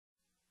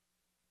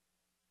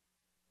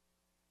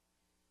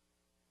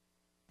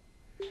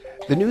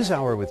The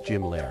NewsHour with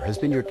Jim Lair has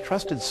been your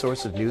trusted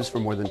source of news for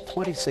more than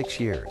 26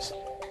 years.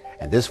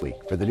 And this week,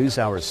 for the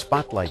NewsHour's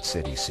Spotlight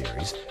City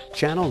series,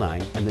 Channel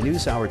 9 and the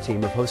NewsHour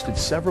team have hosted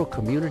several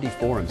community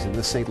forums in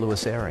the St.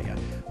 Louis area,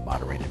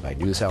 moderated by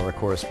NewsHour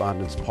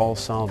correspondents Paul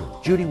Salmon,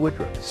 Judy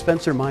Woodruff,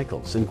 Spencer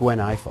Michaels, and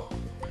Gwen Eiffel.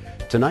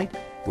 Tonight,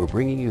 we're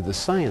bringing you the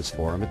Science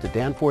Forum at the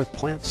Danforth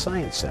Plant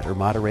Science Center,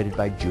 moderated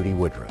by Judy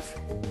Woodruff.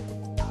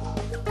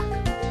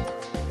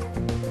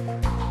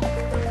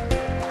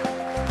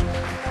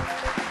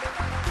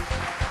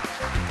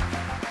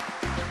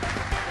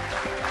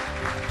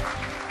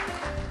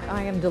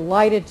 I am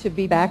delighted to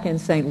be back in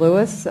St.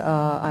 Louis.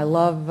 I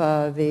love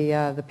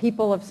the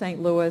people of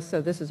St. Louis,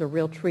 so this is a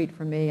real treat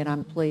for me, and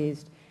I'm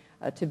pleased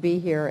to be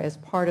here as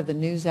part of the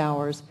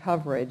NewsHour's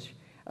coverage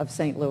of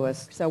St.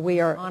 Louis. So we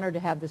are honored to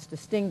have this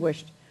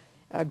distinguished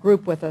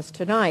group with us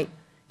tonight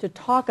to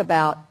talk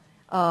about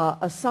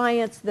a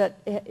science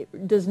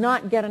that does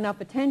not get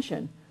enough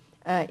attention,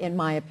 in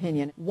my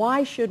opinion.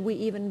 Why should we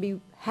even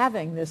be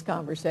having this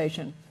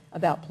conversation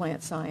about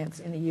plant science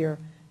in the year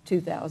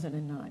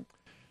 2009?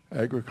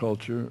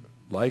 Agriculture,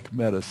 like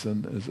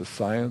medicine, is a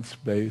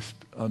science-based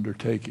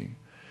undertaking.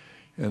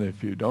 And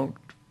if you don't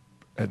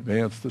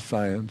advance the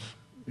science,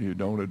 you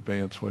don't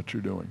advance what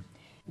you're doing.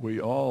 We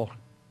all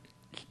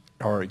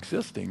are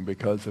existing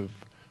because of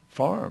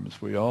farms.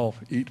 We all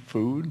eat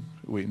food.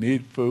 We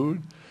need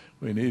food.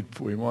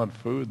 We want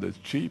food that's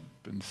cheap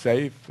and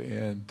safe,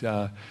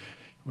 and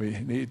we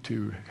need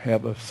to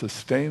have a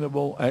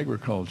sustainable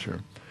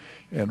agriculture.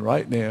 And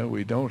right now,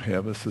 we don't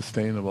have a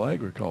sustainable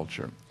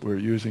agriculture. We're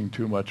using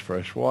too much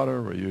fresh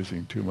water. We're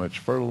using too much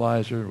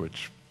fertilizer,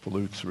 which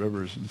pollutes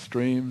rivers and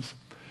streams.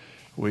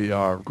 We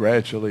are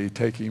gradually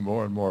taking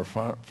more and more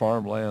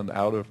farmland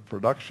out of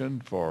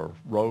production for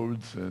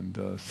roads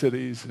and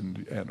cities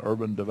and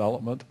urban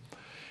development.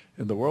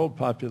 And the world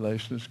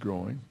population is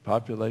growing.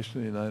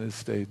 Population in the United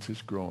States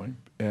is growing,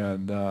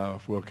 and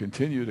will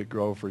continue to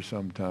grow for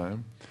some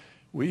time.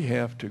 We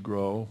have to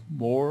grow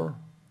more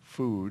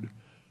food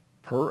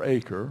per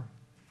acre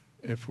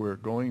if we're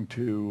going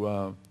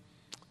to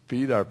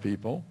feed our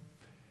people,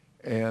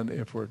 and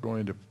if we're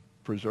going to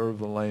preserve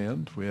the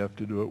land, we have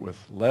to do it with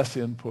less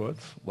inputs,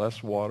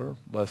 less water,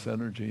 less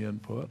energy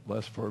input,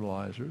 less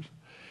fertilizers,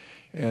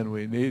 and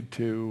we need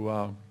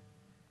to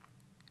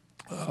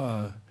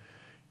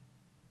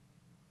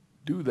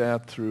do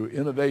that through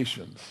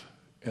innovations,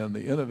 and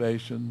the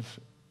innovations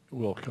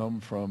will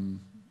come from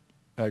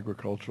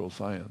agricultural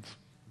science.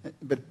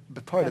 But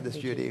part of this,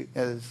 Judy,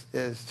 is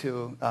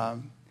to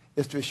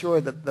assure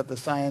that the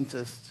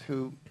scientists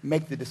who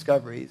make the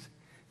discoveries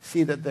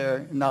see that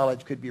their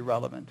knowledge could be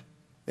relevant.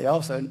 They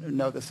also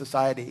know the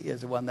society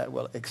is the one that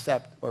will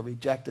accept or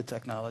reject the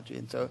technology.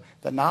 And so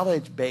the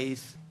knowledge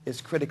base is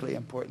critically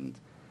important.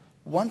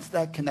 Once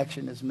that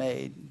connection is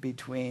made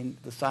between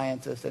the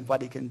scientist and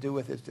what he can do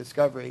with his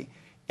discovery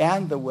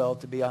and the will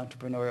to be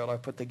entrepreneurial or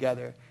put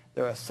together,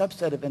 there are a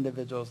subset of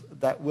individuals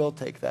that will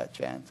take that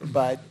chance.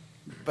 But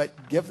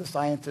give the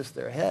scientists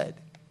their head.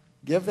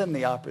 Give them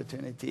the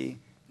opportunity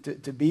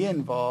to be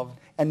involved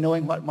and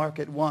knowing what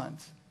market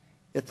wants.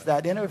 It's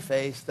that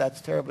interface that's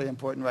terribly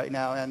important right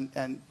now.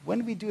 And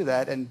when we do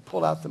that and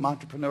pull out some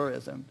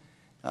entrepreneurism,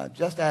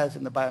 just as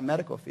in the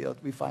biomedical field,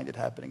 we find it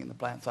happening in the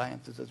plant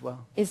sciences as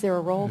well. Is there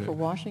a role for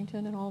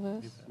Washington in all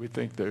this? We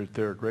think there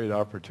are great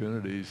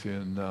opportunities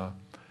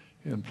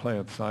in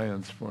plant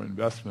science for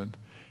investment,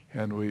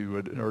 and we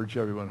would urge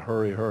everyone,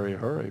 hurry, hurry,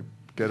 hurry.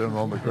 Get them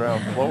on the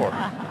ground floor.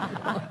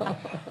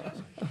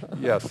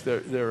 Yes,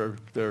 there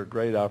are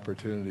great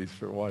opportunities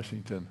for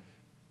Washington.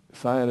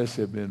 Scientists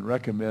have been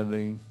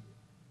recommending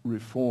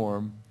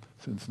reform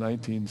since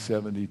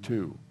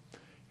 1972,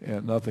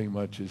 and nothing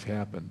much has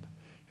happened.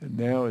 And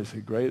now is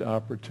a great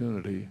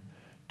opportunity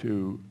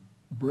to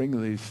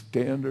bring these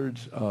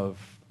standards of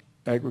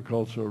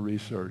agricultural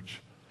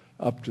research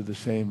up to the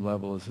same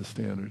level as the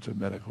standards of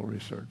medical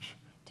research.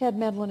 Ted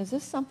Medlin, is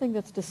this something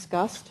that's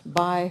discussed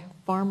by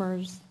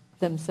farmers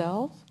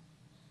themselves?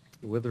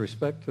 With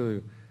respect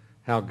to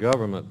how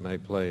government may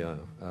play a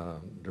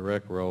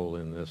direct role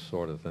in this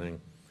sort of thing,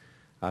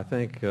 I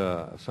think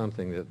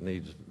something that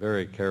needs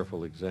very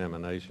careful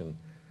examination,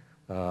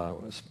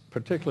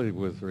 particularly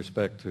with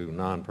respect to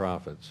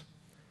nonprofits,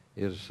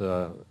 is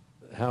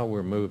how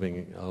we're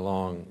moving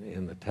along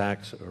in the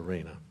tax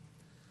arena.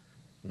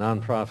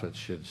 Nonprofits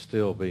should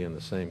still be in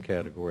the same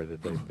category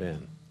that they've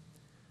been.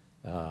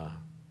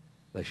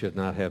 They should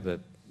not have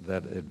that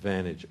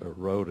advantage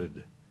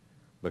eroded,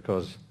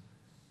 because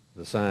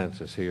the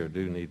scientists here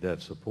do need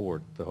that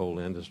support. The whole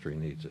industry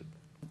needs it.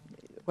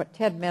 What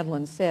Ted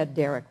Medlin said,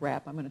 Derek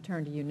Rapp, I'm going to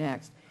turn to you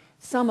next.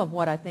 Some of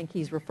what I think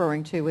he's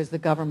referring to is the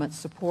government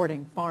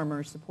supporting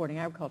farmers, supporting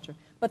agriculture.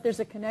 But there's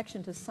a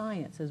connection to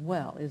science as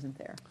well, isn't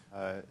there?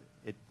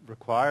 It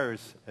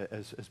requires,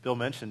 as Bill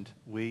mentioned,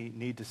 we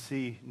need to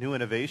see new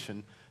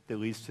innovation that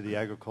leads to the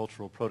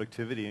agricultural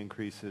productivity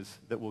increases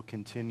that will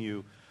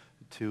continue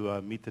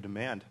to meet the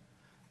demand.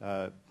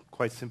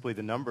 Quite simply,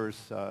 the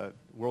numbers,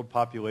 world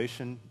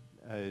population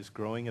is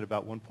growing at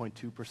about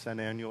 1.2%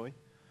 annually.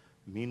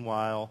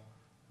 Meanwhile,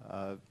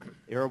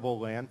 Arable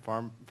land,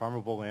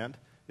 farmable land,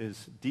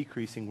 is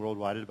decreasing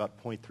worldwide at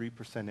about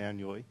 0.3%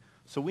 annually.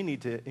 So we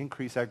need to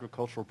increase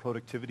agricultural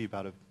productivity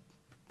about 1.5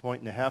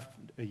 points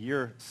a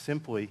year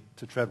simply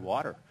to tread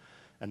water.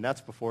 And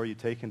that's before you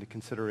take into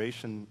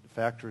consideration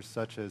factors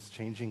such as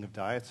changing of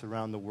diets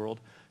around the world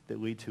that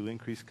lead to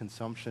increased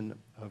consumption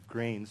of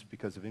grains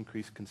because of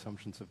increased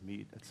consumptions of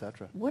meat, et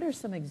cetera. What are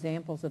some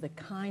examples of the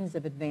kinds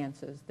of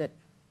advances that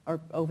are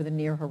over the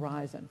near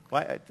horizon?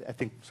 Well, I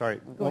think, sorry,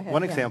 Go ahead,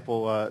 one yeah.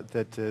 example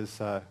that is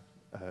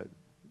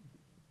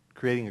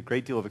creating a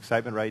great deal of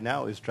excitement right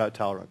now is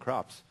drought-tolerant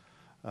crops.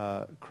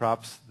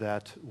 Crops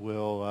that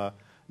will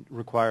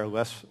require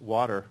less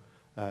water,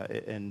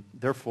 and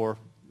therefore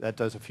that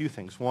does a few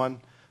things.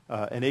 One,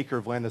 an acre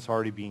of land that's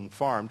already being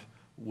farmed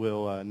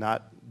will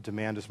not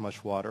demand as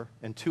much water.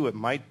 And two, it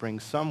might bring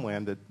some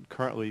land that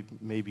currently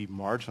may be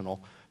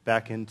marginal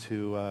back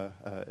into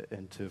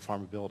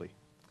farmability.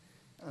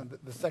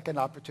 The second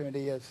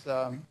opportunity is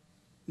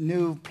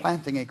new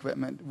planting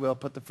equipment will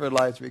put the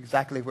fertilizer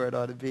exactly where it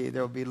ought to be.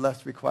 There will be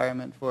less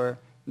requirement for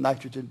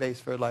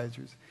nitrogen-based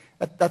fertilizers.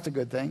 That's a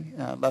good thing.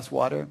 Less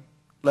water,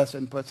 less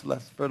inputs,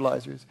 less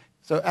fertilizers.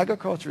 So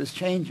agriculture is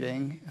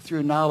changing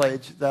through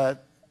knowledge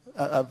that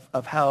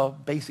of how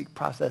basic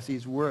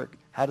processes work.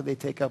 How do they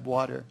take up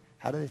water?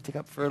 How do they take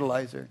up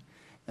fertilizer?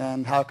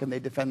 And how can they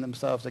defend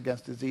themselves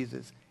against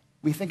diseases?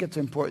 We think it's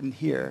important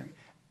here,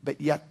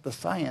 but yet the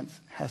science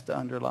has to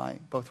underlie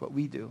both what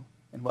we do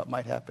and what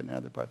might happen in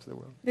other parts of the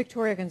world.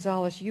 Victoria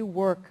Gonzalez, you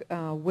work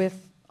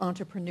with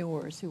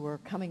entrepreneurs who are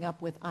coming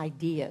up with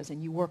ideas,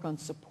 and you work on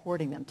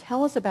supporting them.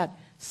 Tell us about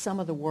some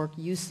of the work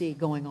you see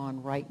going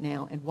on right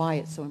now and why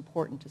it's so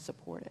important to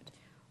support it.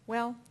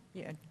 Well,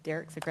 yeah,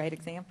 Derek's a great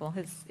example.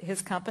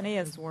 His company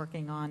is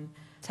working on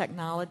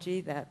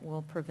technology that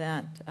will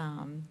prevent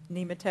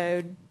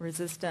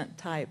nematode-resistant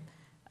type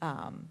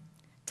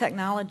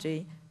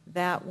technology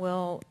that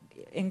will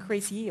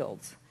increase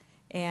yields.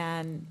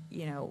 And,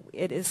 you know,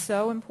 it is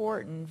so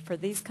important for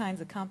these kinds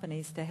of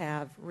companies to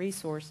have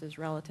resources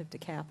relative to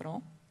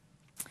capital,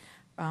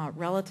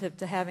 relative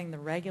to having the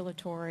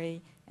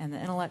regulatory and the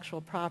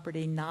intellectual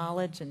property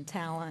knowledge and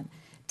talent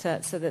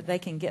so that they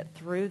can get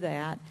through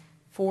that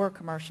for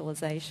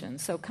commercialization.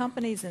 So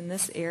companies in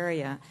this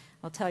area,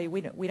 I'll tell you,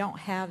 we don't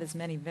have as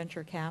many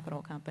venture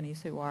capital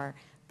companies who are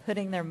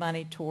putting their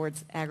money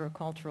towards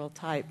agricultural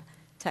type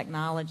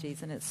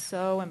technologies, and it's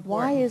so important.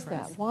 Why is for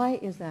us. that? Why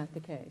is that the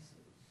case?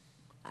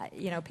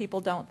 You know,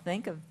 people don't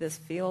think of this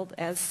field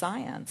as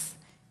science.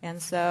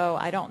 And so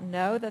I don't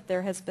know that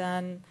there has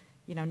been,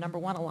 you know, number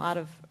one, a lot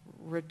of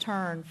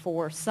return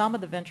for some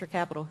of the venture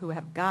capital who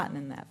have gotten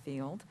in that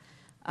field.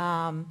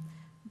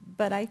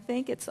 But I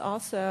think it's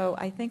also,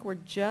 I think we're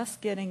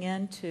just getting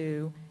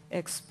into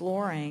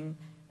exploring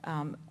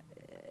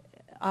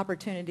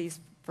opportunities,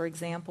 for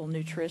example,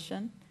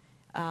 nutrition.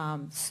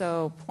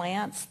 So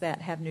plants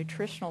that have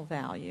nutritional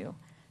value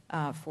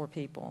for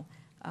people.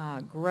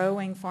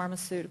 Growing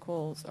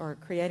pharmaceuticals or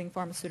creating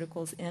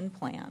pharmaceuticals in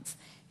plants.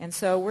 And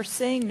so we're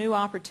seeing new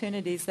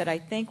opportunities that I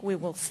think we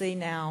will see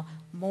now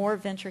more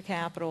venture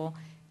capital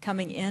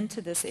coming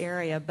into this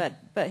area.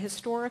 But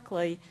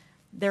historically,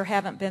 there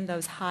haven't been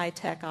those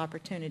high-tech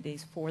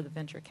opportunities for the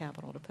venture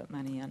capital to put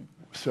money in.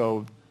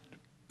 So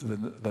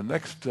the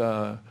next,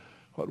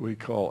 what we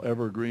call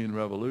evergreen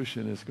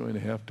revolution is going to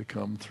have to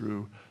come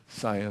through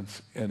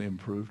science and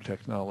improved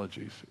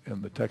technologies.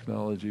 And the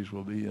technologies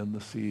will be in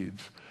the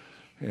seeds.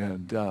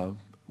 And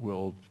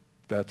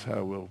that's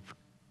how we'll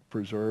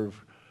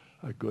preserve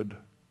a good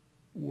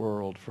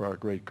world for our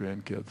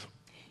great-grandkids.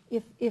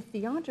 If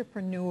the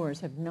entrepreneurs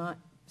have not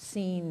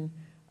seen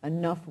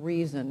enough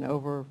reason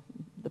over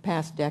the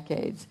past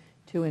decades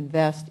to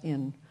invest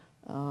in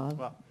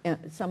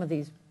some of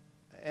these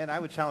and I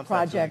would challenge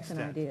projects that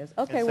to an and extent. ideas.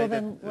 Okay, well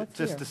that, then let's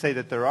just hear. to say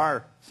that there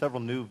are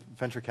several new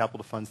venture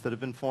capital funds that have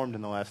been formed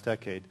in the last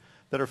decade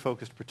that are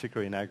focused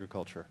particularly in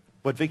agriculture.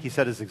 What Vicki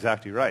said is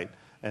exactly right.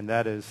 And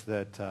that is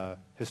that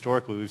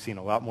historically we've seen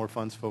a lot more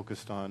funds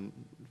focused on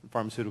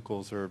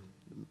pharmaceuticals or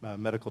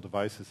medical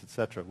devices, et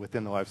cetera,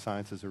 within the life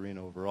sciences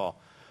arena overall.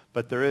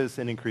 But there is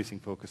an increasing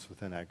focus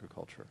within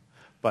agriculture.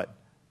 But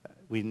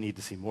we need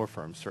to see more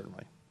firms,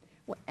 certainly.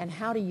 And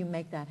how do you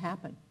make that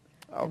happen?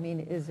 I mean,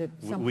 is it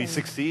something... We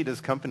succeed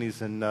as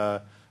companies and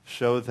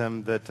show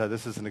them that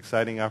this is an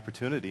exciting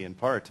opportunity in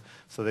part.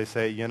 So they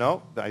say, you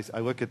know, I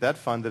look at that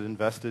fund that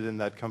invested in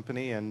that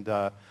company and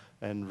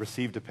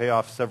received a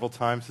payoff several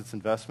times its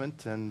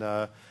investment, and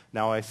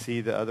now I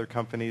see that other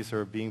companies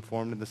are being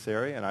formed in this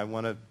area, and I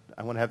want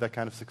to have that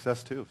kind of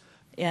success too.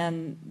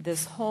 In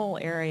this whole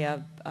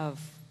area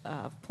of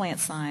plant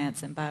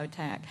science and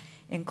biotech,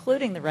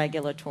 including the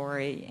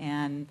regulatory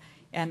and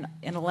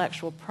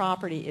intellectual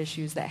property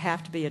issues that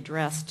have to be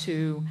addressed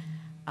to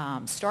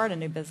start a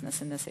new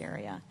business in this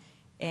area.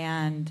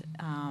 And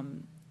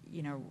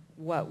you know,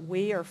 what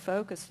we are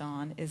focused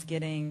on is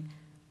getting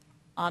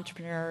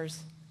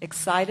entrepreneurs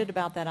excited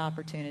about that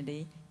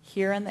opportunity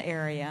here in the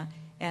area,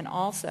 and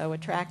also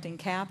attracting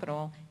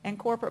capital and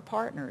corporate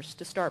partners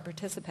to start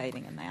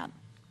participating in that.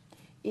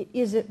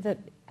 Is it that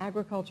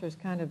agriculture is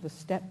kind of the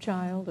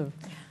stepchild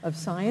of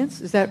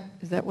science? Is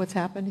that what's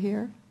happened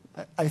here?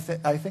 I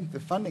think the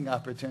funding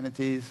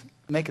opportunities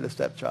make it a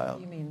stepchild.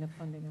 What do you mean, the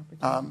funding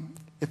opportunities?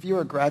 If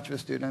you're a graduate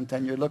student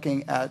and you're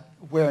looking at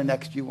where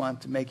next you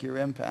want to make your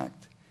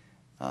impact,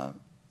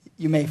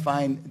 you may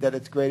find that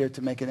it's greater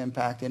to make an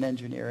impact in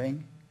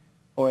engineering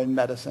or in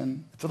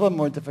medicine. It's a little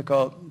more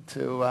difficult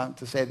to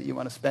say that you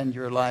want to spend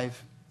your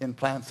life in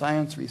plant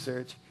science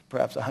research,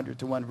 perhaps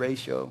 100-to-1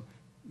 ratio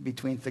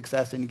between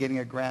success in getting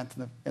a grant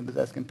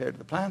as compared to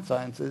the plant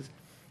sciences.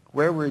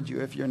 Where would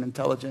you, if you're an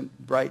intelligent,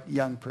 bright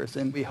young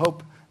person? We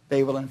hope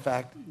this will in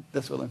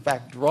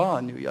fact draw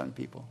new young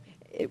people.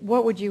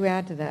 What would you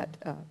add to that,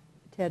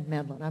 Ted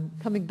Medlin? I'm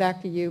coming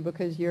back to you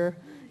because you're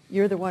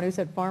the one who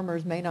said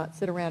farmers may not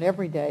sit around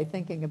every day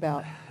thinking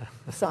about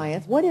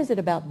science. What is it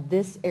about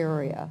this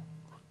area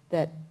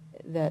that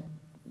the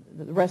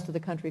rest of the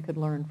country could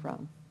learn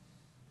from?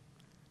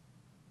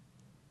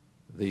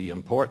 The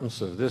importance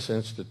of this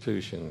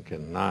institution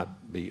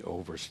cannot be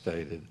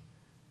overstated.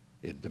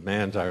 It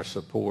demands our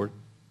support.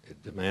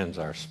 It demands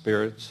our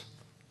spirits.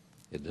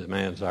 It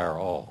demands our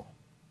all.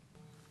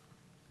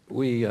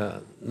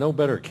 No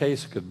better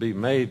case could be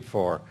made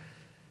for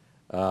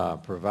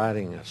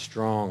providing a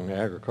strong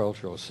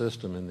agricultural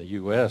system in the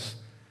U.S.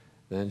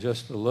 than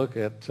just to look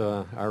at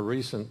our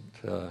recent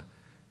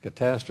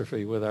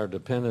catastrophe with our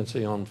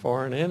dependency on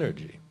foreign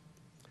energy.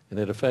 And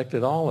it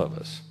affected all of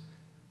us.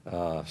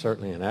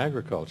 Certainly in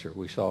agriculture,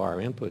 we saw our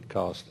input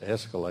costs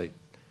escalate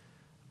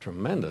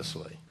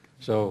tremendously.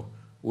 So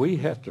we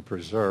have to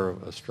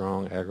preserve a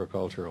strong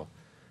agricultural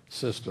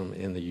system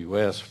in the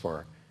U.S.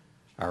 for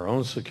our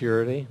own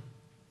security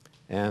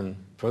and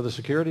for the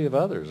security of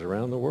others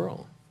around the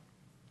world.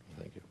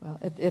 Thank you. Well,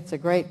 it's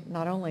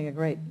not only a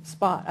great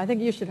spot. I think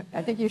you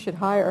should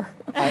hire.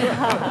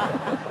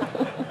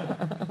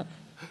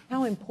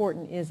 How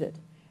important is it,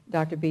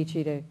 Dr.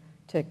 Beachy,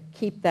 to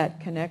keep that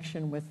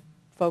connection with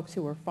folks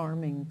who are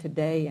farming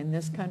today in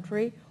this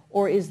country?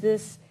 Or is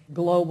this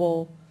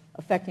global,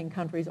 affecting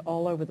countries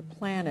all over the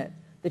planet,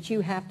 that you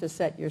have to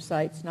set your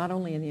sights not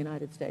only in the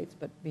United States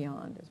but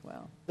beyond as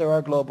well? There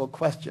are global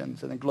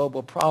questions and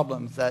global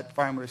problems that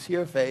farmers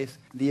here face.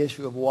 The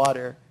issue of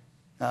water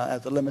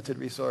as a limited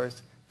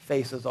resource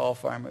faces all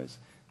farmers.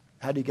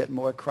 How do you get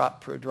more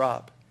crop per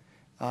drop?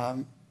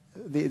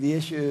 The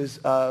issues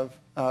of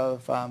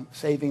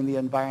saving the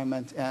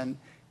environment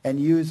and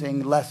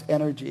using less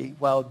energy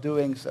while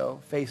doing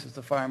so faces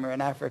the farmer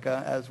in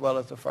Africa as well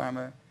as the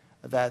farmer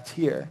that's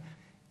here.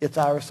 It's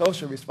our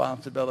social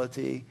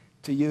responsibility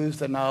to use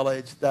the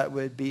knowledge that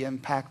would be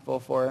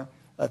impactful for,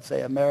 let's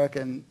say,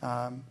 American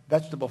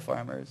vegetable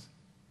farmers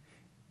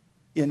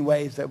in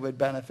ways that would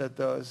benefit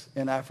those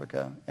in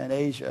Africa and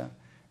Asia.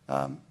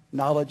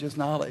 Knowledge is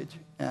knowledge,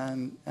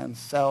 and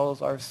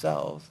cells are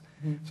cells.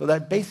 Mm-hmm. So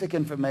that basic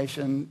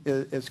information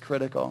is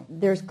critical.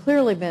 There's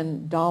clearly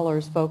been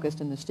dollars focused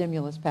in the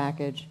stimulus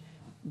package,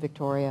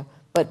 Victoria,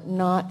 but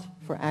not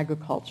for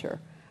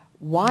agriculture.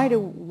 Why do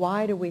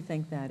we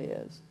think that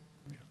is?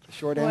 The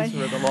short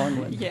answer or the long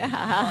one?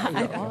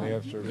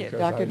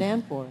 Dr.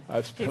 Danforth.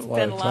 I've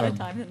spent a lot of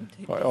time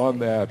on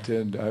that,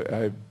 and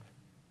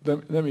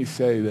let me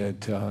say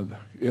that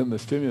in the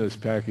stimulus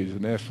package, the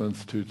National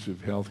Institutes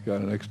of Health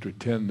got an extra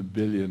 $10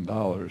 billion.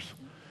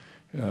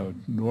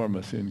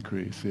 Enormous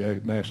increase.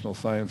 The National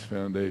Science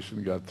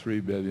Foundation got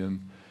 $3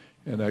 billion,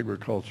 and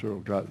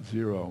agricultural got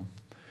 $0.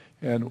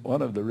 And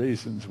one of the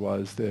reasons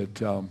was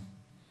that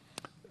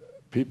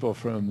people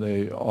from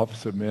the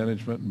Office of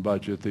Management and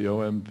Budget, the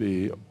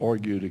OMB,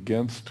 argued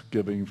against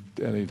giving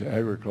any to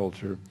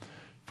agriculture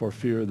for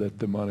fear that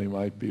the money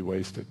might be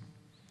wasted.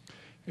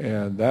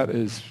 And that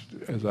is,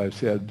 as I've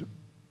said,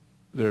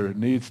 there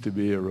needs to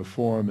be a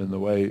reform in the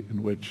way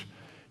in which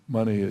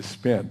money is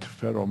spent,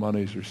 federal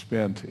monies are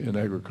spent in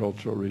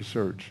agricultural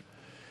research.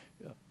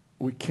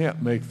 We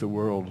can't make the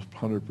world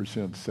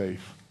 100%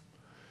 safe.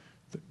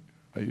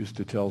 I used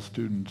to tell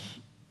students,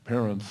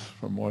 parents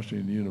from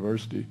Washington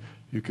University,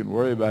 you can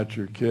worry about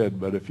your kid,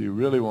 but if you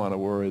really want to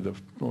worry, the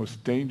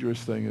most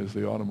dangerous thing is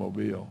the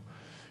automobile.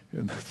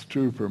 And that's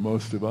true for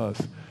most of us.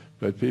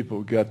 But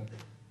people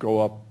go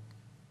up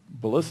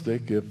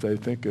ballistic if they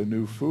think a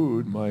new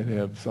food might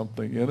have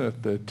something in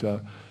it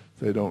that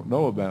they don't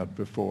know about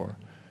before.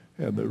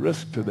 And the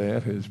risk to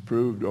that has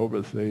proved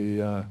over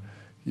the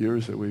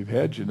years that we've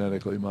had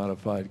genetically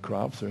modified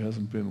crops, there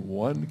hasn't been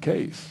one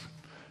case,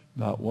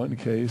 not one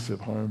case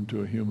of harm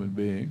to a human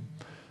being.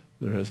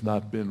 There has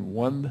not been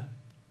one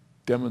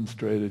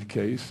demonstrated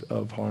case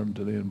of harm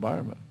to the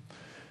environment.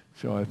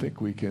 So I think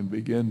we can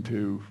begin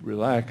to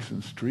relax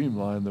and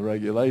streamline the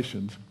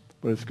regulations,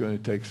 but it's going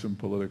to take some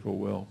political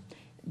will.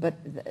 But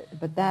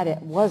that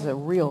it was a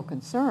real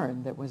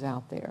concern that was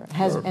out there,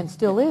 and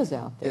still is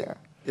out there.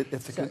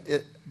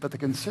 But the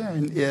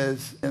concern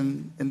is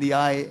in the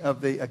eye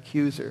of the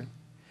accuser.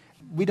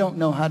 We don't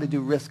know how to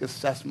do risk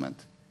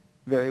assessment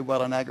very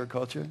well in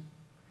agriculture.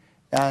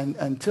 And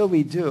until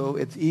we do,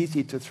 it's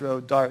easy to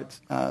throw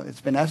darts.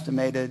 It's been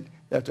estimated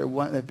that there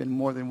have been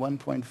more than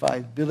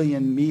 1.5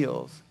 billion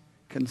meals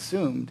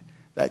consumed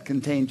that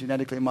contain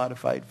genetically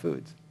modified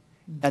foods,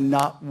 and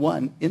not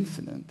one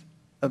incident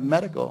of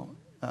medical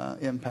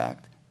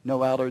impact, no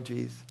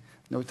allergies,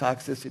 no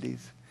toxicities,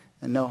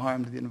 and no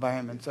harm to the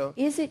environment. So,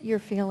 is it your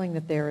feeling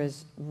that there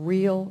is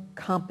real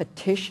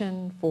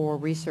competition for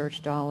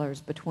research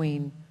dollars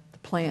between the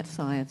plant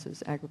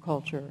sciences,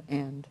 agriculture,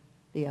 and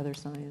the other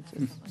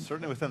sciences?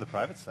 Certainly within the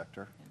private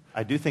sector.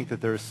 I do think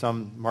that there is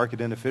some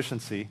market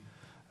inefficiency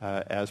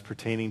as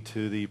pertaining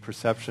to the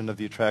perception of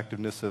the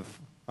attractiveness of,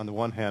 on the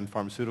one hand,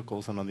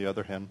 pharmaceuticals, and on the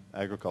other hand,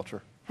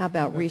 agriculture. How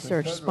about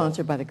research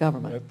sponsored by the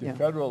government? At the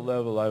federal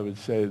level, I would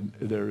say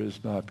there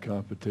is not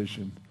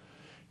competition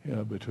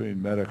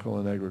between medical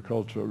and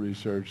agricultural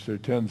research. There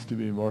tends to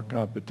be more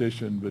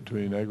competition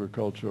between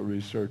agricultural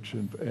research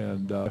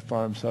and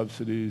farm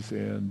subsidies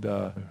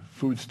and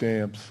food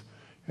stamps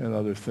and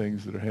other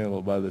things that are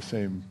handled by the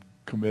same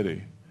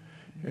committee.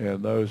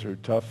 And those are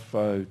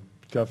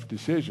tough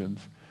decisions.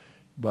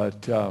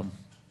 But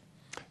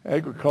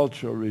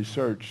agricultural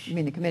research... You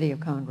mean the Committee of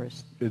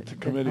Congress? It's a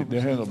committee,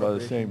 they're handled by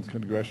the same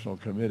congressional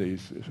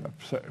committees,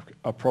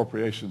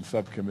 appropriation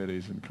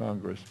subcommittees in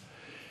Congress.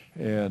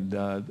 And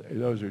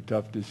those are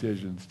tough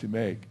decisions to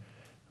make.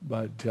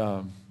 But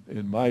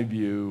in my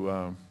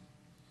view,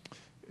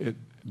 it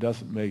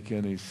doesn't make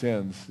any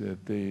sense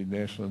that the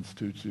National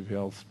Institutes of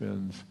Health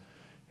spends,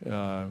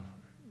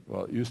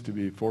 well, it used to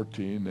be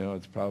 $14, now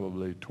it's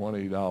probably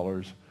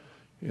 $20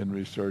 in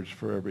research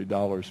for every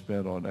dollar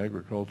spent on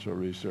agricultural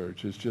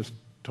research. It's just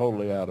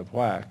totally out of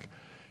whack.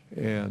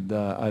 And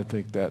I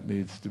think that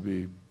needs to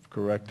be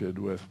corrected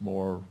with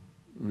more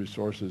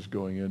resources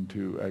going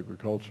into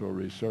agricultural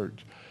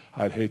research.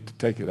 I'd hate to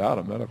take it out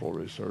of medical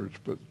research,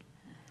 but it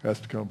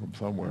has to come from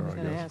somewhere, I guess. I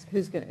was going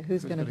to ask,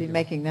 who's going to be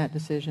making that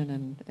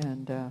decision,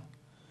 and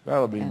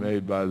that'll be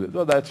made by the,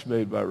 well, that's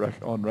made by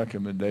on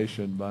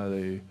recommendation by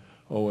the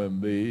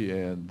OMB,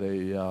 and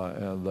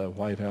the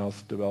White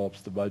House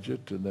develops the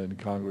budget, and then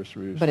Congress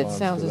responds to that. But it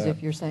sounds as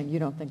if you're saying you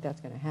don't think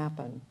that's going to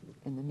happen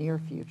in the near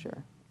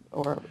future.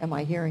 Or am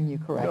I hearing you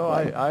correctly? No,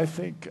 I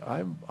think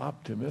I'm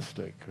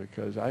optimistic,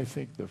 because I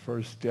think the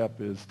first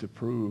step is to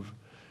prove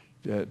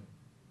that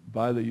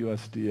by the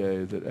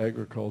USDA that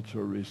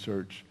agricultural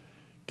research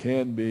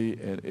can be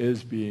and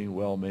is being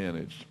well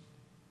managed.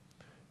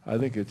 I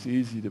think it's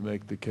easy to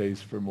make the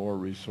case for more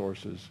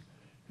resources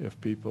if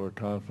people are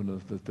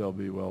confident that they'll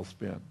be well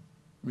spent.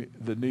 I mean,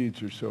 the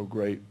needs are so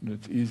great, and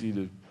it's easy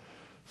to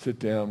sit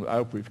down. I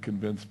hope we've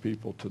convinced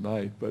people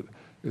tonight, but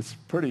it's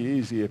pretty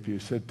easy if you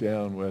sit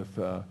down with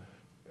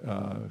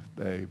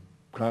a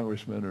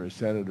congressman or a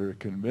senator,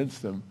 convince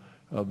them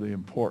of the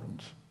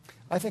importance.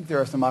 I think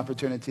there are some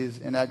opportunities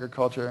in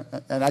agriculture,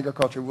 and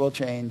agriculture will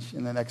change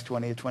in the next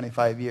 20 to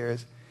 25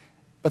 years.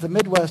 But the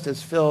Midwest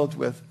is filled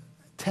with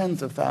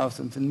tens of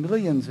thousands and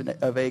millions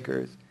of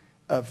acres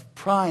of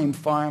prime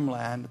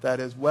farmland that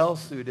is well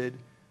suited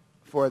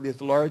for this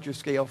larger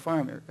scale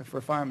farming,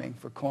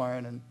 for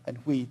corn and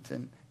wheat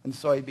and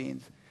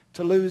soybeans.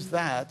 To lose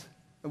that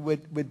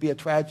would be a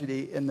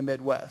tragedy in the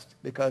Midwest,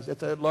 because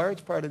it's a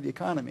large part of the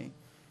economy.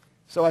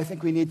 So I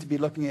think we need to be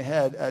looking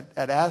ahead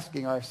at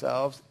asking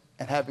ourselves,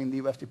 and having the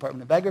U.S.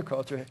 Department of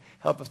Agriculture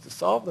help us to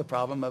solve the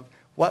problem of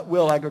what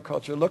will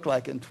agriculture look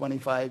like in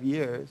 25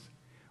 years,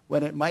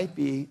 when it might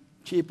be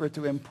cheaper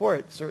to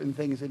import certain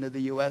things into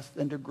the U.S.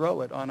 than to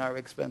grow it on our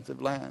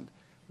expensive land.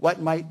 What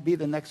might be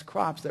the next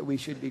crops that we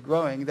should be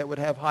growing that would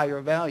have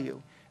higher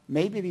value?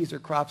 Maybe these are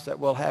crops that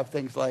will have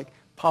things like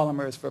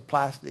polymers for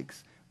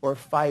plastics, or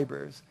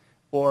fibers,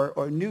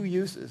 or new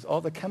uses.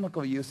 All the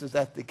chemical uses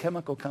that the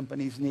chemical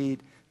companies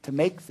need to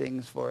make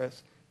things for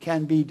us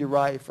can be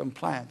derived from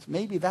plants.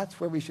 Maybe that's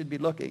where we should be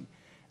looking.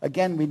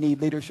 Again, we need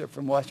leadership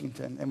from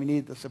Washington, and we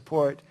need the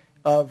support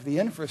of the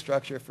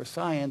infrastructure for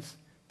science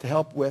to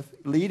help with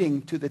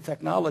leading to the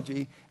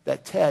technology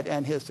that Ted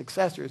and his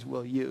successors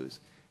will use.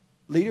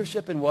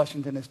 Leadership in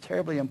Washington is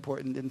terribly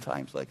important in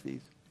times like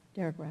these.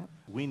 Derek Rapp.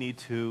 We need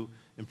to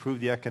improve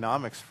the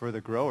economics for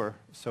the grower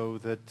so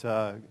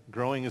that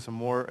growing is a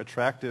more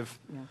attractive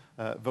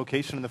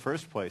vocation in the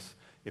first place.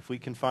 If we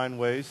can find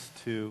ways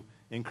to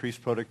increase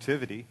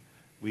productivity,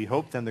 we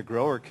hope then the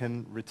grower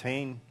can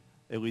retain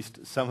at least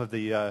some of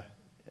the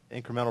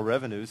incremental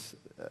revenues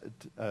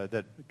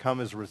that come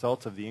as a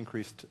result of the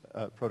increased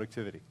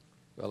productivity.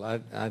 Well,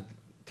 I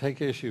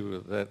take issue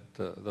with that,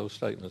 those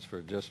statements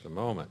for just a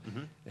moment,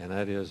 and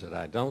that is that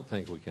I don't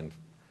think we can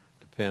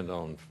depend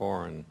on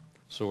foreign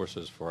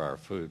sources for our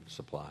food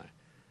supply.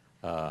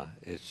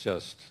 It's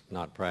just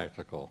not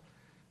practical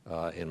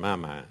in my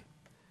mind.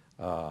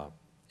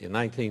 In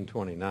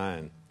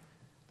 1929,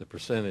 the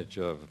percentage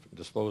of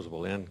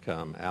disposable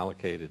income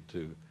allocated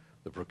to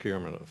the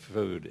procurement of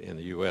food in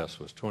the U.S.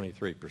 was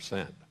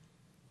 23%.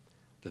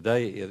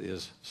 Today, it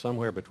is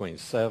somewhere between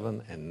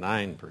 7 and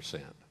 9%.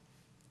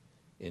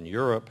 In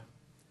Europe,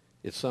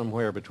 it's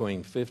somewhere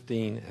between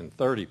 15 and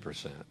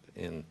 30%.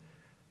 In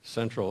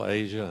Central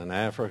Asia and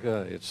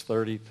Africa, it's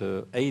 30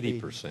 to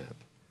 80%.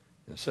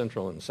 In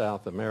Central and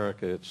South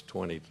America, it's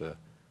 20 to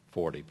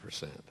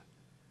 40%.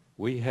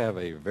 We have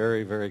a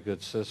very, very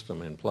good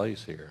system in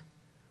place here.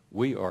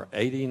 We are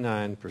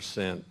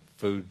 89%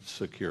 food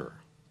secure.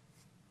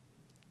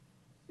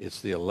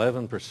 It's the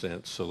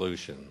 11%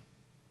 solution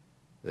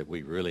that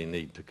we really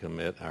need to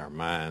commit our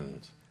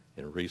minds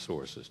and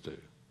resources to.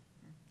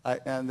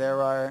 And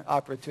there are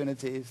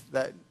opportunities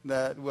that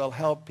will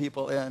help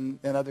people in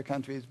other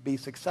countries be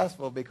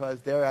successful because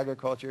their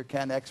agriculture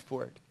can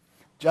export.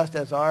 Just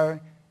as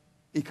our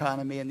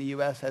economy in the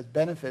U.S. has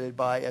benefited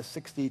by a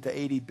 $60 to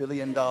 $80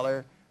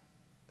 billion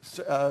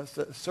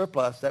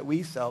surplus that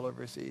we sell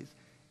overseas,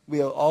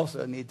 we'll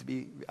also need to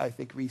be, I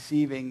think,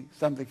 receiving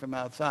something from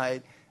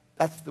outside.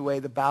 That's the way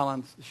the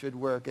balance should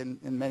work in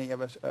many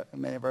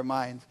of our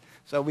minds.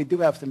 So we do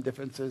have some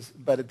differences,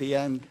 but at the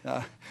end,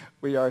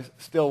 we are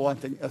still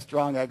wanting a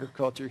strong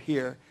agriculture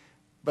here.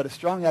 But a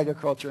strong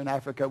agriculture in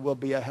Africa will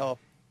be a help.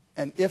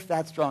 And if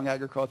that strong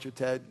agriculture,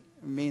 Ted,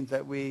 means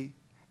that we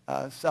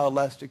sell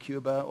less to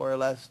Cuba or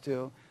less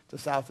to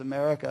South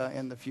America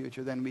in the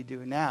future than we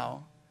do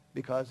now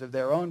because of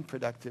their own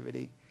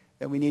productivity,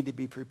 then we need to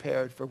be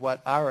prepared for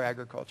what our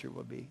agriculture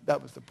will be.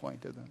 That was the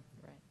point of them.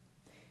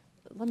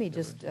 Let me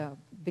just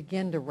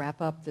begin to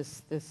wrap up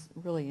this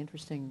really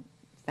interesting,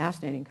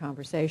 fascinating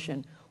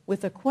conversation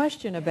with a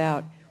question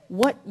about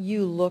what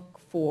you look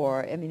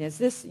for. I mean, is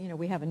this,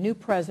 we have a new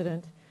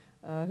president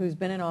who's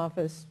been in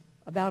office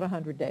about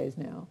 100 days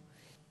now.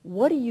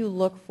 What do you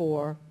look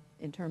for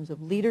in terms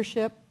of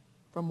leadership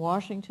from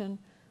Washington,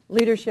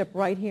 leadership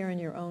right here in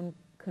your own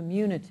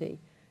community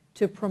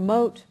to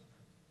promote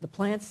the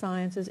plant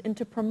sciences and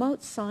to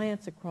promote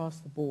science across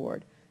the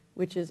board,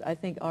 which is, I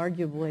think,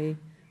 arguably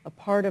a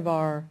part of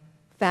our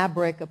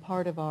fabric, a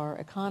part of our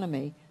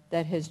economy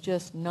that has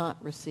just not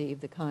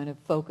received the kind of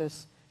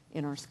focus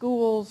in our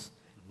schools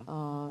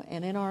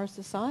and in our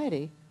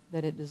society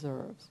that it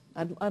deserves.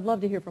 I'd love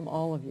to hear from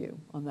all of you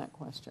on that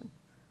question.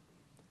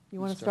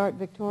 You want to start,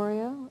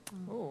 Victoria?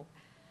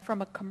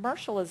 From a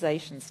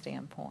commercialization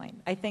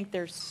standpoint, I think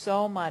there's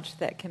so much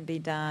that can be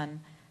done.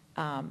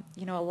 A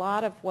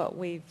lot of what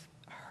we've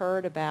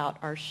heard about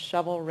are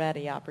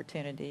shovel-ready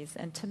opportunities,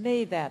 and to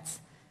me that's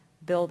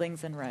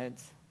buildings and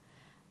roads.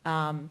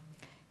 And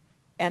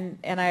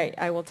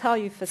I will tell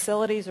you,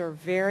 facilities are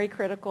very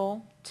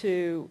critical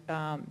to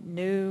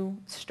new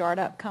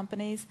startup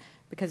companies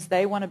because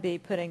they want to be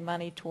putting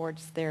money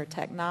towards their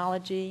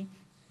technology,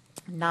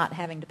 not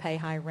having to pay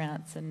high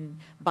rents and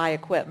buy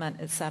equipment,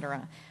 et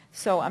cetera.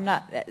 So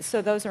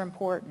those are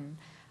important.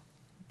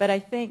 But I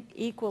think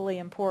equally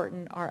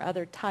important are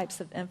other types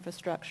of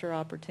infrastructure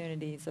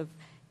opportunities of,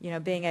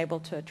 being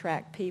able to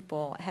attract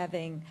people,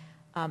 having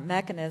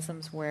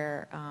mechanisms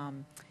where,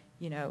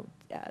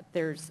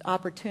 there's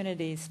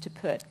opportunities to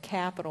put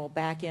capital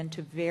back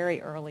into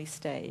very early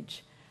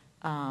stage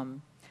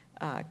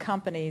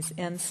companies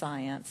in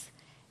science.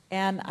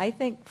 And I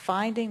think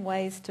finding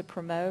ways to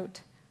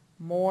promote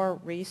more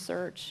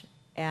research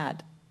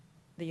at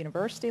the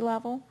university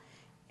level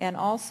and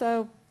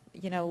also,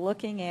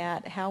 looking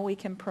at how we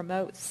can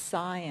promote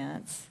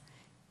science,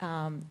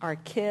 our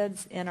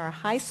kids in our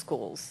high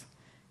schools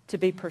to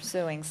be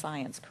pursuing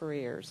science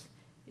careers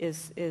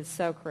is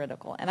so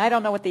critical. And I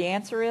don't know what the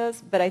answer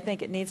is, but I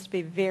think it needs to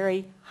be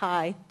very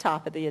high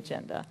top of the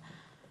agenda.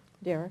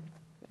 Derek?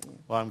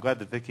 Well, I'm glad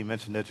that Vicki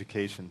mentioned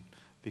education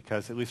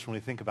because at least when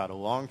we think about a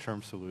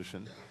long-term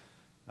solution,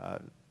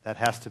 that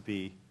has to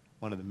be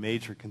one of the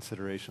major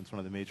considerations, one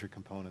of the major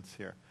components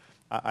here.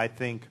 I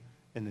think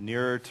in the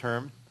nearer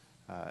term,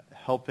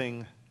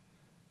 helping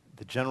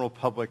the general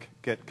public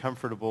get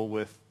comfortable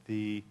with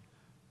the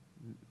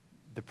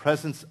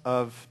presence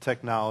of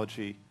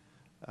technology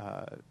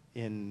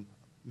in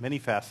many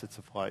facets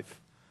of life,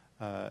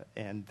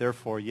 and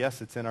therefore,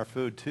 yes, it's in our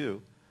food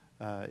too,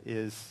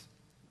 is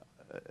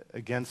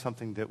again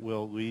something that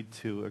will lead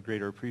to a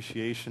greater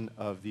appreciation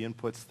of the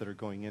inputs that are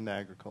going into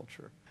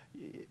agriculture.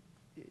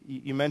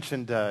 You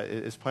mentioned,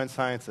 is plant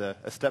science a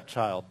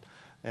stepchild?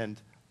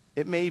 And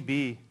it may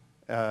be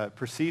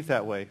perceived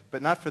that way,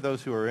 but not for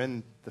those who are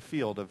in the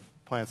field of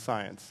plant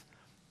science.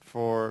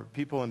 For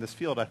people in this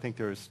field, I think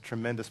there is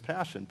tremendous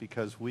passion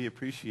because we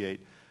appreciate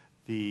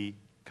the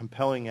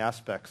compelling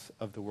aspects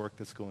of the work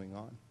that's going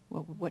on.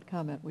 Well, what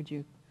comment would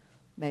you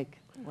make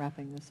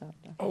wrapping this up,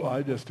 Dr. Oh,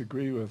 I just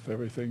agree with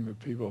everything that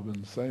people have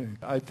been saying.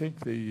 I think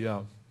we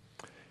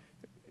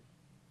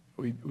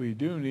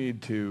do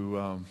need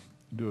to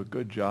do a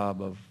good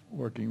job of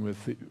working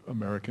with the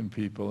American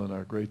people and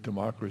our great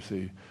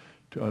democracy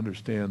to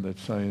understand that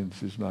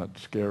science is not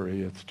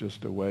scary. It's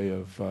just a way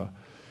of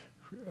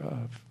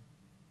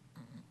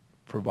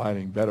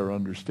providing better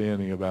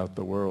understanding about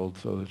the world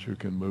so that you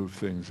can move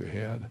things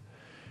ahead.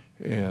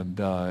 And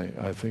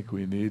I think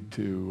we need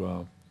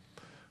to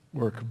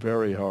work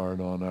very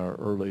hard on our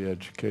early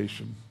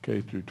education,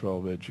 K through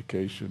 12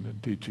 education,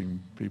 and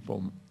teaching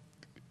people,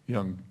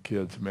 young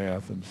kids,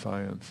 math and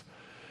science.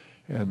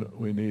 And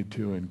we need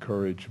to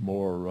encourage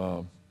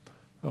more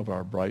of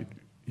our bright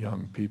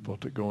young people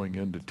to going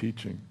into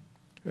teaching.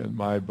 And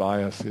my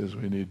bias is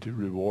we need to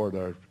reward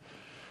our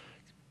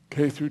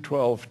K through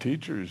 12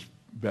 teachers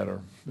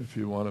better. If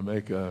you want to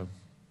make a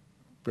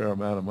fair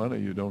amount of money,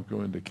 you don't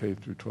go into K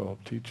through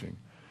 12 teaching.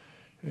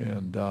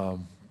 And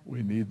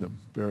We need them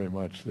very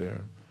much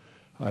there.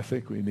 I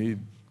think we need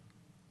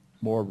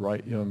more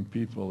bright young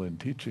people in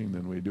teaching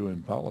than we do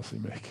in policy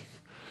making.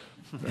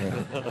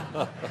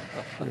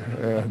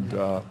 and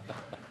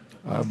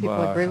Most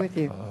people agree with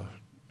you.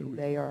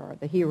 They are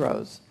the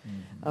heroes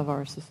of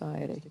our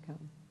society to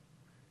come.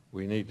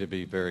 We need to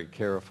be very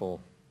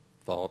careful,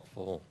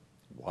 thoughtful,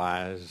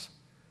 wise,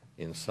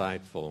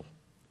 insightful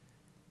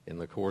in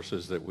the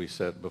courses that we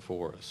set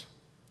before us.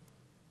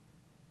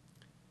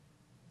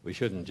 We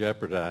shouldn't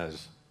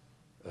jeopardize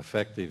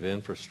effective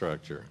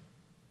infrastructure,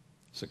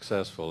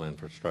 successful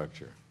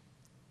infrastructure,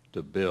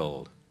 to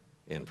build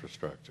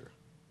infrastructure.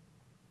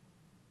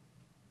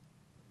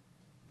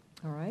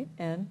 All right,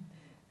 and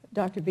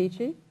Dr.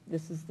 Beachy,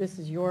 this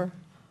is your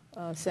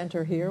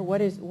center here.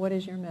 What is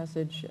your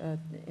message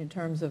in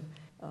terms of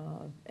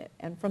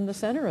and from the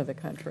center of the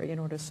country in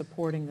order to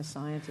supporting the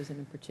sciences and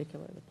in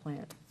particular the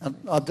plant?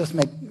 I'll just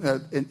make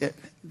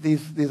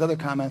these other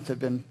comments have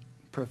been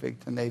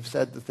perfect, and they've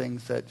said the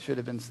things that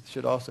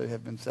should also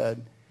have been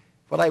said.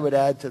 What I would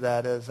add to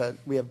that is that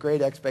we have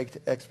great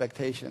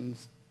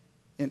expectations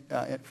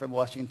from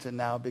Washington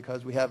now,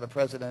 because we have a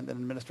president and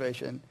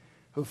administration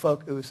who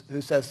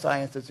says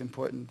science is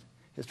important.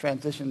 His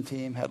transition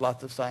team had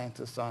lots of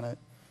scientists on it.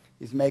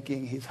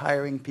 He's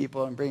hiring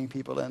people and bringing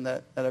people in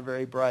that are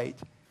very bright.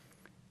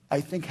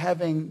 I think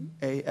having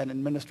an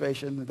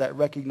administration that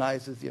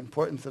recognizes the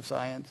importance of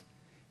science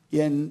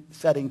in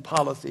setting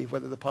policy,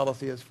 whether the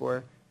policy is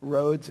for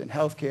roads and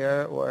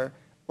healthcare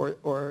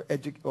or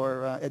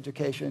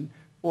education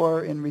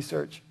or in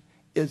research,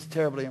 is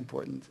terribly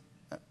important.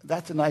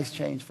 That's a nice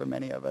change for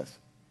many of us.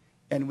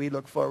 And we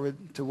look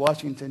forward to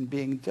Washington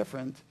being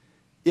different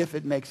if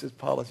it makes its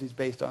policies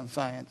based on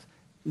science.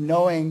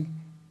 Knowing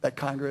that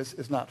Congress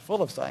is not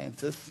full of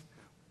scientists,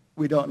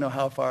 we don't know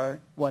how far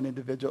one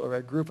individual or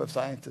a group of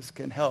scientists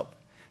can help,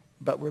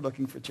 but we're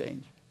looking for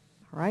change.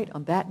 All right,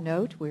 on that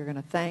note, we're going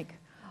to thank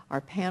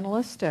our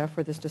panelists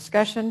for this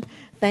discussion.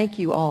 Thank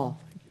you all.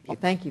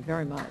 Thank you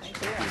very much.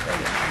 Thank you.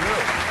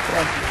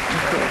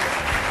 Thank you.